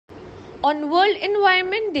On World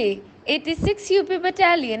Environment Day, 86 UP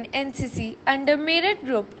Battalion NCC under Merit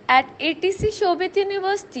Group at ATC Shobit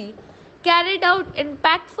University carried out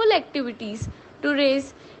impactful activities to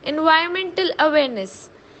raise environmental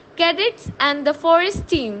awareness. Cadets and the forest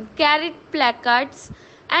team carried placards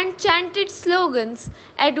and chanted slogans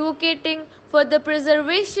advocating for the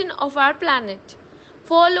preservation of our planet,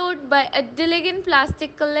 followed by a diligent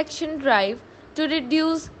plastic collection drive to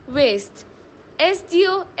reduce waste.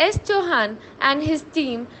 SDO S. Chauhan and his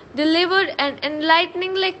team delivered an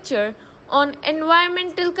enlightening lecture on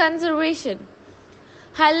environmental conservation,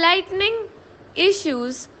 highlighting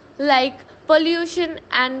issues like pollution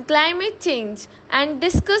and climate change and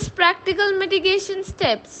discussed practical mitigation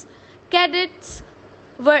steps. Cadets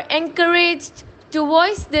were encouraged to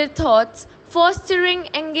voice their thoughts, fostering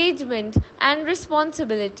engagement and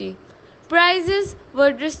responsibility. Prizes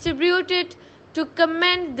were distributed to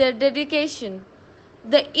commend their dedication.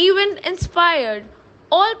 The event inspired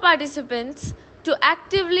all participants to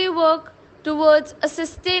actively work towards a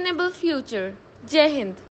sustainable future. Jai Hind.